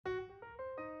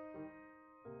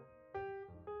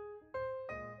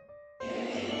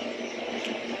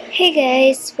Hey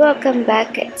guys, welcome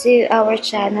back to our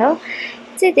channel.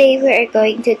 Today we are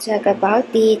going to talk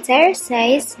about the tire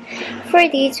size for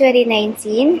the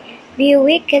 2019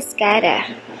 Buick Cascada.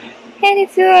 And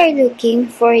if you are looking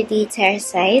for the tire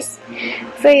size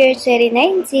for your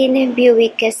 2019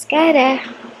 Buick Cascada,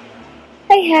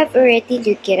 I have already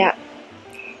looked it up.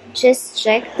 Just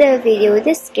check the video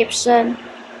description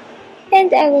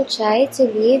and I will try to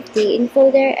leave the info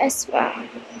there as well.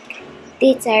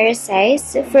 The tire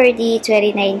size for the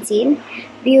 2019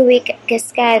 Buick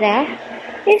Cascada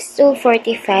is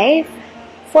 245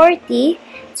 40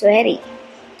 20.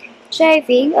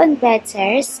 Driving on bad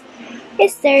tires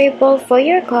is terrible for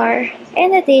your car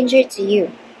and a danger to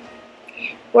you.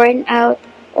 Worn out,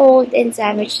 old and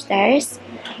damaged tires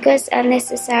cause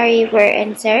unnecessary wear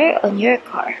and tear on your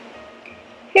car.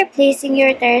 Replacing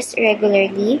your tires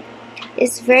regularly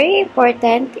is very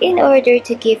important in order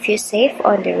to keep you safe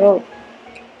on the road.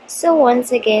 So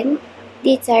once again,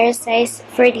 the tire size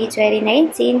for the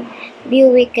 2019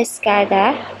 Buick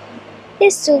Cascada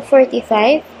is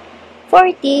 245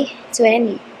 40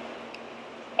 20.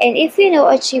 And if you know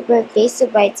a cheaper place to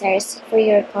buy tires for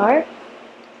your car,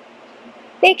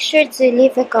 make sure to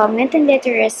leave a comment and let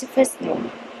the rest of us know.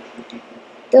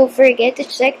 Don't forget to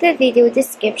check the video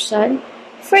description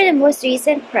for the most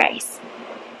recent price.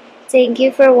 Thank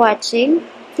you for watching.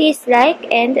 Please like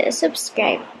and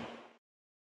subscribe.